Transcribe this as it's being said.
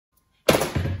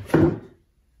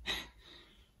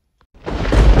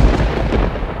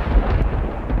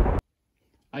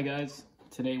Hi guys,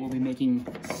 today we'll be making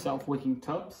self-wicking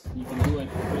tubs. You can do it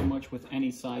pretty much with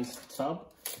any size tub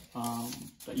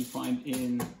that you find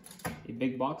in a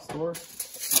big box store.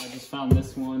 I just found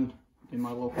this one in my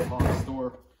local box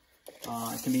store.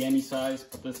 It can be any size,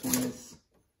 but this one is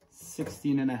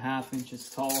 16.5 inches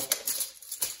tall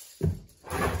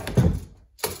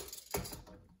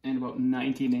and about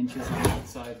 19 inches on the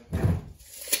outside.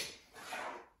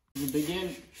 To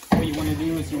begin, what you want to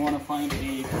do is you want to find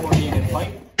a corrugated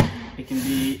pipe. It can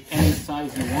be any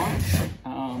size you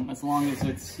want, as long as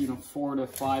it's 4 to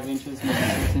 5 inches, maybe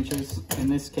 6 inches. In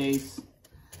this case,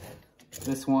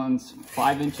 this one's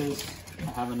 5 inches.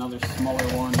 I have another smaller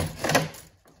one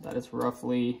that is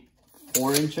roughly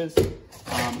 4 inches,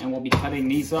 and we'll be cutting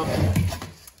these up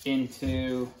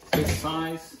into this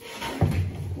size,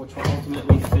 which will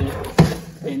ultimately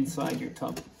fit inside your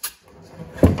tub.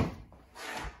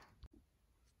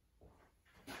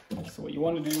 So what you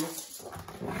want to do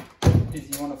is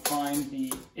you want to find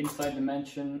the inside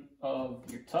dimension of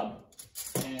your tub,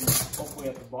 and hopefully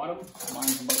at the bottom.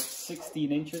 Mine's about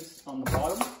 16 inches on the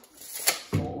bottom.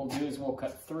 So what we'll do is we'll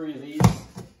cut 3 of these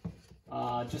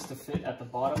just to fit at the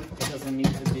bottom. It doesn't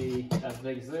need to be as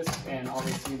big as this, and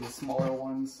obviously the smaller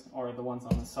ones, or the ones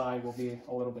on the side, will be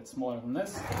a little bit smaller than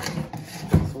this.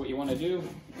 So what you want to do,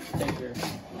 take your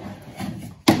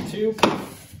tube,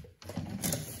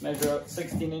 measure out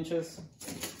 16 inches,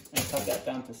 and cut that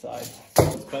down to size.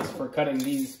 What's best for cutting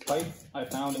these pipe, I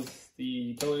found, is the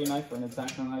utility knife or an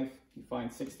X-Acto knife. You find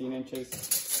 16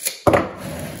 inches,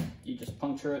 you just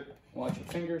puncture it, watch your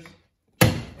fingers,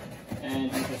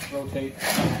 and you just rotate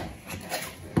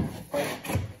the pipe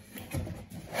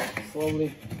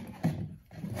slowly,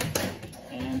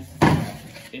 and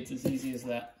it's as easy as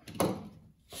that.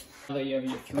 Now that you have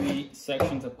your 3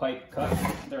 sections of pipe cut,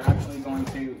 they're actually going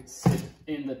to sit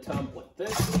in the tub like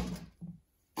this.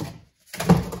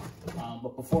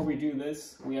 But before we do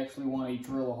this, we actually want to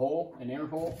drill a hole, an air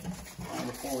hole,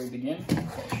 before we begin. So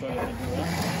I'll show you how to do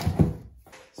that.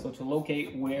 So to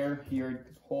locate where your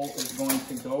hole is going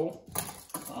to go,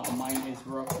 mine is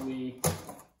roughly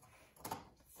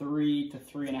 3 to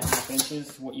 3.5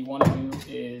 inches. What you want to do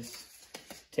is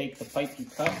take the pipe you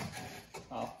cut,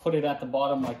 put it at the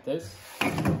bottom like this,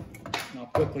 and I'll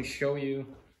quickly show you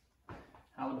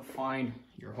how to find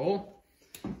your hole.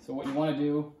 So what you want to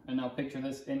do, and now picture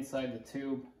this inside the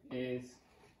tube, is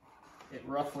it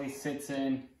roughly sits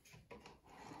in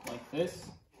like this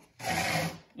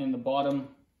in the bottom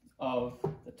of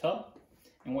the tub.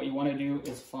 And what you want to do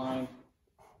is find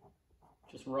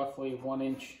just roughly 1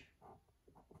 inch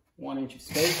of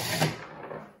space,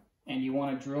 and you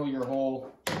want to drill your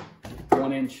hole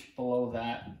 1 inch below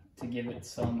that to give it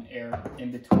some air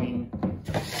in between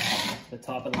the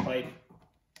top of the pipe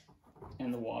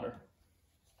and the water.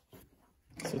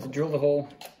 So to drill the hole,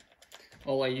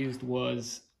 all I used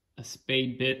was a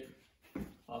spade bit.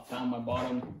 I found my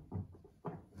bottom,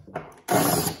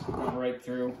 went right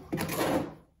through.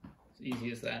 It's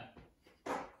easy as that.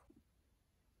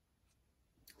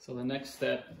 So the next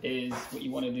step is, what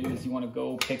you want to do is you want to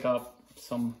go pick up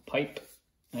some pipe.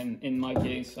 And in my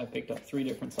case, I picked up 3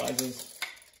 different sizes.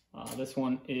 This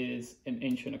one is 1.25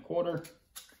 inches.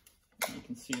 You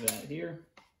can see that here.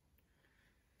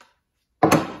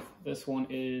 This one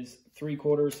is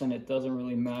 3/4, and it doesn't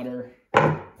really matter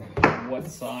what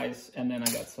size. And then I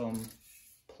got some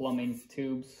plumbing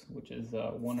tubes, which is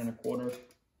 1 1/4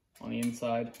 on the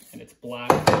inside, and it's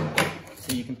black.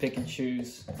 So you can pick and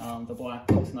choose. The black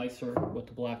looks nicer with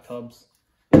the black tubs.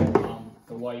 The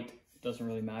white doesn't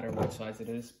really matter what size it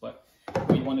is, but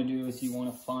what you want to do is you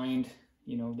want to find,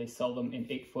 they sell them in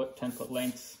 8-foot, 10-foot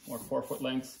lengths, or 4-foot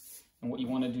lengths. And what you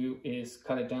want to do is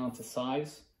cut it down to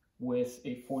size, with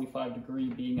a 45-degree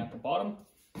being at the bottom.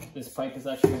 This pipe is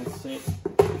actually going to sit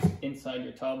inside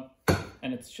your tub,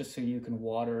 and it's just so you can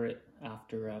water it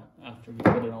after you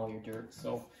put in all your dirt.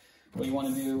 So what you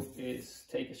want to do is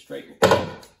take a straight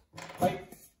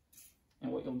pipe,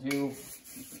 and what you'll do,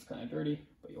 this is kind of dirty,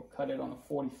 but you'll cut it on a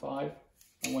 45,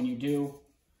 and when you do,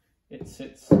 it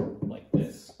sits like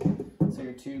this. So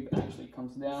your tube actually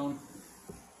comes down,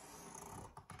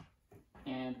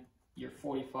 and your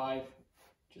 45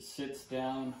 just sits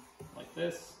down like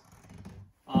this,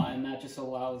 and that just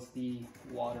allows the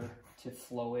water to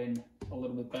flow in a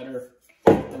little bit better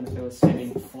than if it was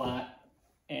sitting flat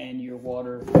and your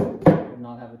water would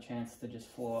not have a chance to just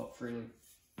flow out freely.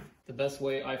 The best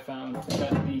way I found to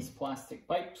cut these plastic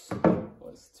pipes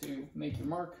was to make your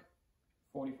mark.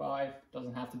 45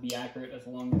 doesn't have to be accurate, as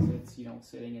long as it's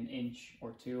sitting 1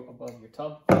 or 2 inches above your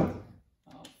tub.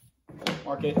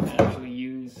 mark it and actually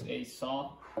use a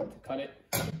saw to cut it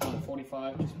on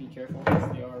 45. Just be careful because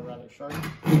they are rather sharp.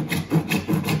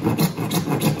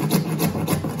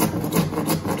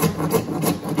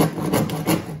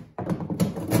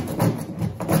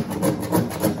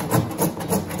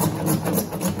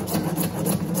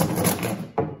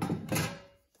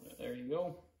 There you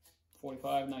go,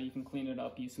 45. Now you can clean it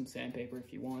up, use some sandpaper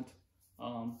if you want.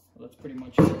 That's pretty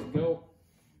much it to go.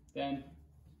 Then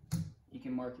you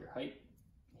can mark your height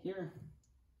here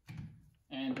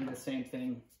and do the same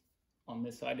thing on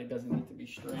this side. It doesn't need to be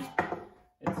straight.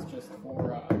 It's just for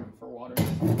water. There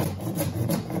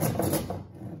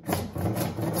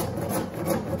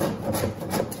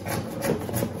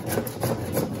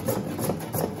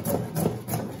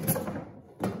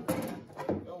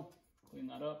we go. Clean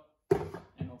that up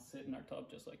and it'll sit in our tub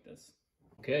just like this.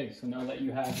 Okay, so now that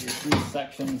you have your 3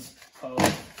 sections of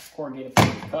corrugated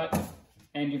pipe cut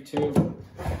and your tube,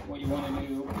 what you want to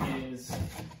do is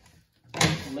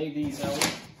lay these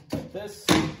out like this,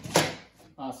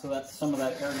 so that some of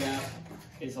that air gap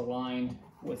is aligned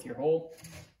with your hole.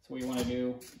 So what you want to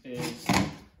do is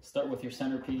start with your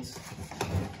centerpiece,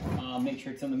 make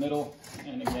sure it's in the middle,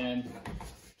 and again,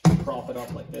 prop it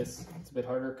up like this. It's a bit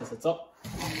harder because it's up,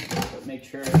 but make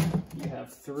sure you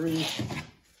have 3,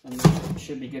 and it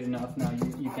should be good enough. Now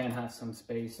you can have some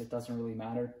space, it doesn't really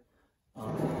matter.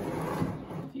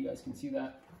 If you guys can see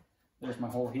that, there's my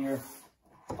hole here,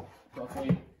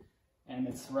 roughly, and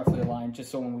it's roughly aligned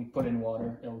just so when we put in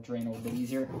water, it'll drain a little bit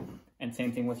easier. And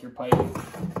same thing with your pipe,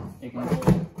 it can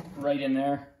go right in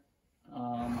there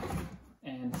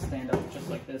and stand up just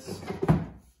like this,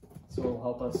 so it'll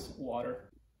help us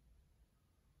water.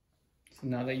 So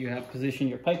now that you have positioned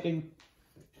your piping,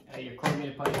 your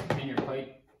corrugated pipe and your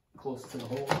pipe close to the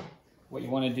hole, what you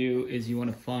want to do is you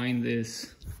want to find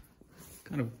this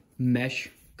kind of mesh,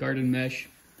 garden mesh,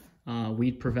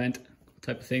 weed prevent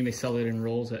type of thing. They sell it in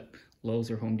rolls at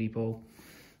Lowe's or Home Depot.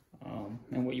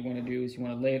 And what you want to do is you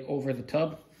want to lay it over the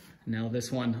tub. Now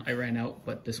this one I ran out,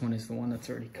 but this one is the one that's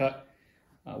already cut.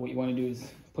 What you want to do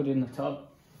is put it in the tub,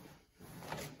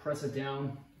 press it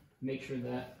down, make sure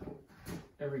that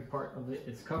every part of it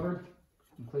is covered,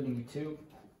 including your tube.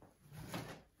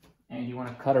 And you want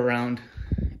to cut around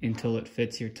until it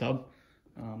fits your tub.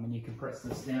 And you can press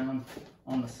this down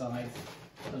on the sides.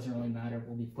 Doesn't really matter.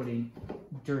 We'll be putting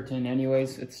dirt in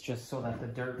anyways. It's just so that the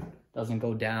dirt doesn't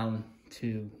go down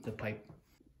to the pipe.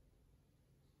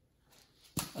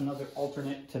 Another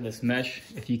alternate to this mesh,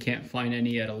 if you can't find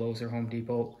any at a Lowe's or Home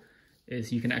Depot,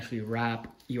 is you can actually wrap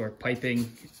your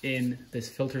piping in this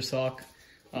filter sock.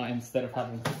 Instead of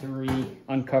having 3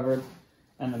 uncovered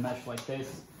and the mesh like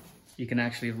this, you can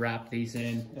actually wrap these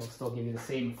in. It'll still give you the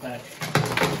same effect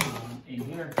in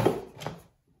here.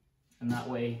 And that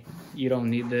way you don't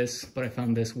need this, but I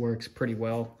found this works pretty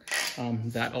well.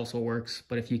 That also works,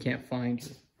 but if you can't find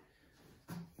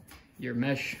your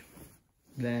mesh,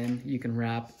 then you can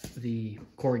wrap the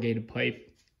corrugated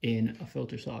pipe in a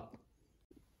filter sock.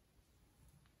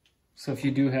 So if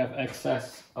you do have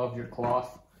excess of your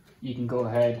cloth, you can go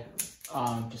ahead,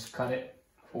 just cut it,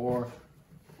 or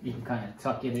you can kind of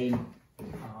tuck it in,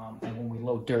 and when we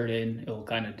load dirt in, it'll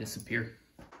kind of disappear.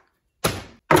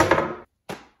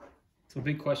 So the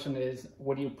big question is,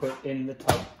 what do you put in the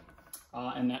tub?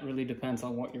 And that really depends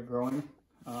on what you're growing.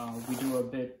 We do a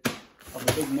bit of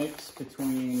a big mix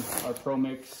between our Pro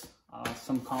Mix,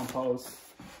 some compost,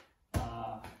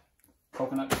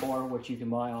 coconut coir, which you can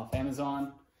buy off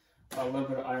Amazon, a little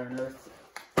bit of iron earth,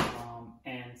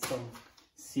 and some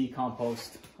sea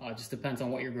compost. Just depends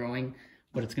on what you're growing,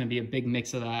 but it's going to be a big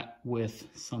mix of that with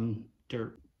some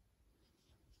dirt.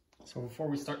 So before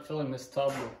we start filling this tub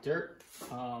with dirt,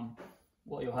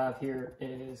 what you'll have here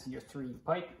is your 3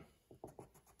 pipe,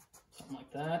 something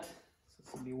like that. So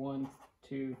this will be 1,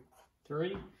 2,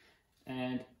 3,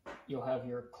 and you'll have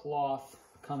your cloth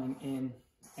coming in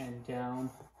and down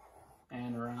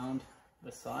and around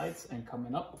the sides and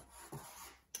coming up.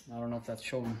 I don't know if that's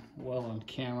showing well on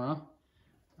camera,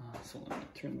 so let me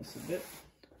turn this a bit,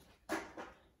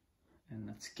 and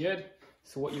that's good.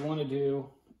 So what you want to do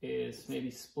is maybe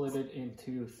split it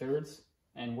into thirds,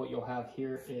 and what you'll have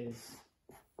here is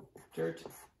dirt,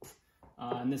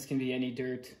 and this can be any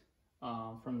dirt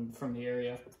from the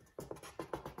area,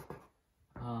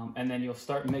 and then you'll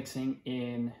start mixing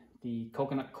in the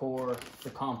coconut coir, the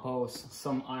compost,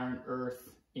 some iron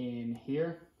earth in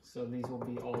here. So these will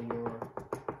be all your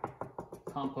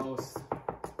compost,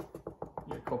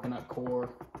 your coconut coir,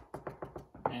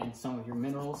 and some of your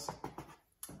minerals,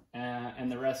 and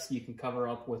the rest you can cover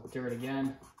up with dirt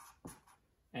again,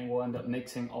 and we'll end up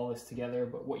mixing all this together.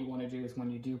 But what you want to do is when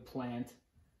you do plant,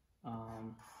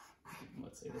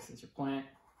 let's say this is your plant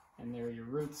and there are your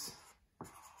roots.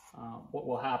 What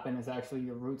will happen is actually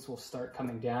your roots will start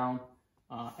coming down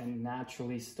and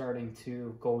naturally starting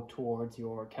to go towards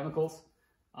your chemicals,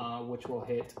 which will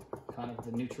hit kind of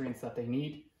the nutrients that they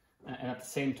need. And at the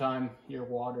same time, your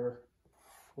water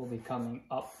will be coming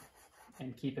up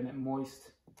and keeping it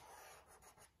moist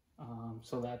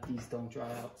so that these don't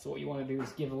dry out. So what you want to do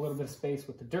is give a little bit of space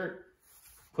with the dirt,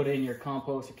 put in your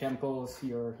compost, your chemicals,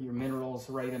 your minerals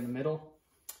right in the middle,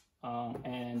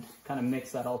 and kind of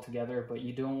mix that all together. But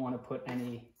you don't want to put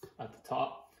any at the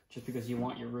top, just because you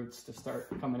want your roots to start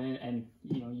coming in, and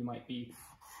you might be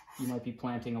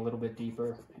planting a little bit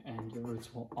deeper, and your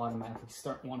roots will automatically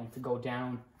start wanting to go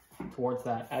down towards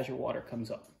that as your water comes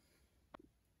up.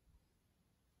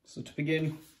 So to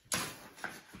begin,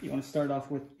 you want to start off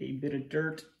with a bit of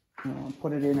dirt,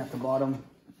 put it in at the bottom,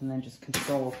 and then just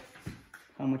control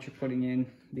how much you're putting in,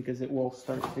 because it will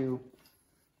start to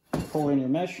pull in your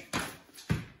mesh.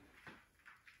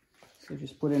 So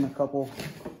just put in a couple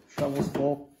shovels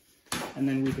full, and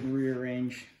then we can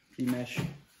rearrange the mesh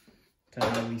to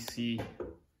how we see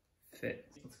fit.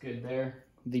 That's good there.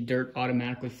 The dirt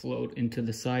automatically flowed into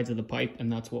the sides of the pipe,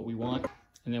 and that's what we want.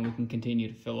 And then we can continue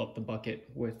to fill up the bucket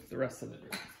with the rest of the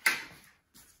dirt.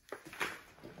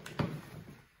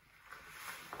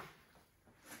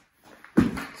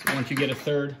 So once you get a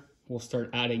third, we'll start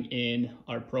adding in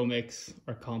our Pro Mix,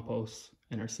 our compost,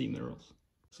 and our seed minerals.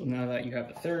 So now that you have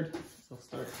the third, we'll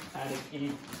start adding in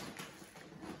a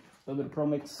little bit of Pro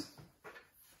Mix,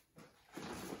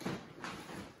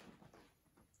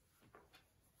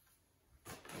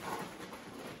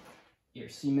 your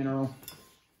seed mineral,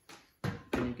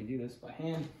 and you can do this by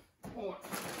hand or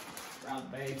around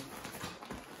the bag.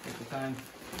 Take your time.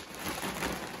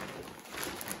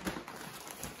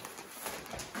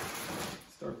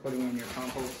 Start putting in your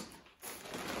compost.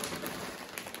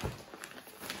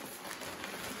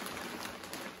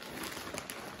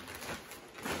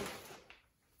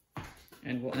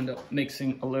 And we'll end up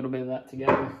mixing a little bit of that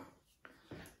together.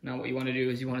 Now what you want to do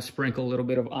is you want to sprinkle a little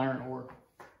bit of iron ore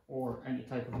or any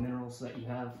type of minerals that you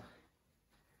have.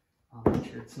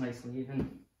 Make sure it's nicely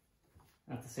even.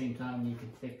 At the same time, you can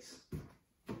fix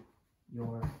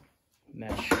your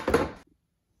mesh.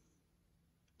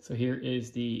 So here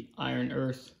is the iron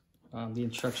earth. The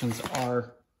instructions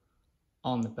are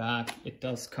on the back. It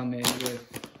does come in with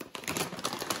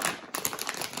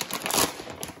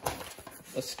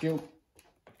a scoop.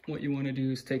 What you want to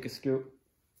do is take a scoop,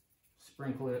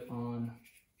 sprinkle it on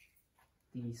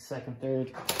the second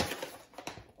third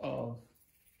of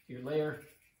your layer,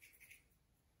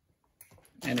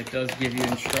 and it does give you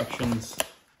instructions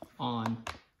on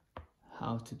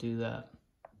how to do that.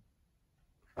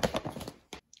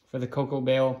 For the cocoa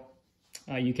bale,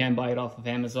 you can buy it off of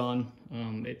Amazon.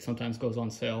 It sometimes goes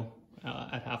on sale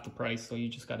at half the price, so you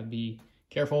just got to be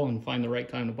careful and find the right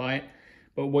time to buy it.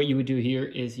 But what you would do here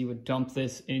is you would dump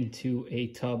this into a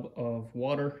tub of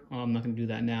water. I'm not going to do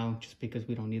that now just because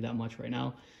we don't need that much right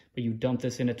now. But you dump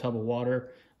this in a tub of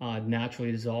water,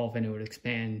 naturally dissolve, and it would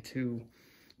expand to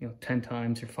 10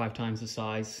 times or 5 times the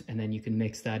size. And then you can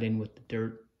mix that in with the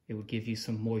dirt. It would give you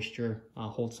some moisture,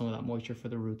 hold some of that moisture for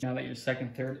the roots. Now that your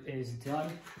second third is done,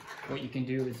 what you can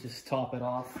do is just top it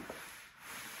off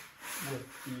with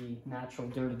the natural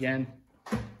dirt again.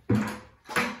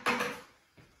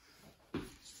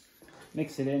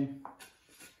 Mix it in.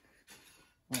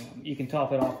 You can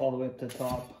top it off all the way up to the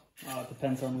top.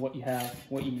 Depends on what you have,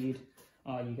 what you need.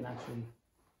 You can actually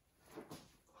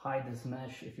hide this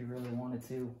mesh if you really wanted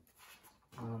to.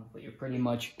 But you're pretty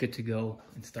much good to go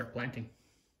and start planting.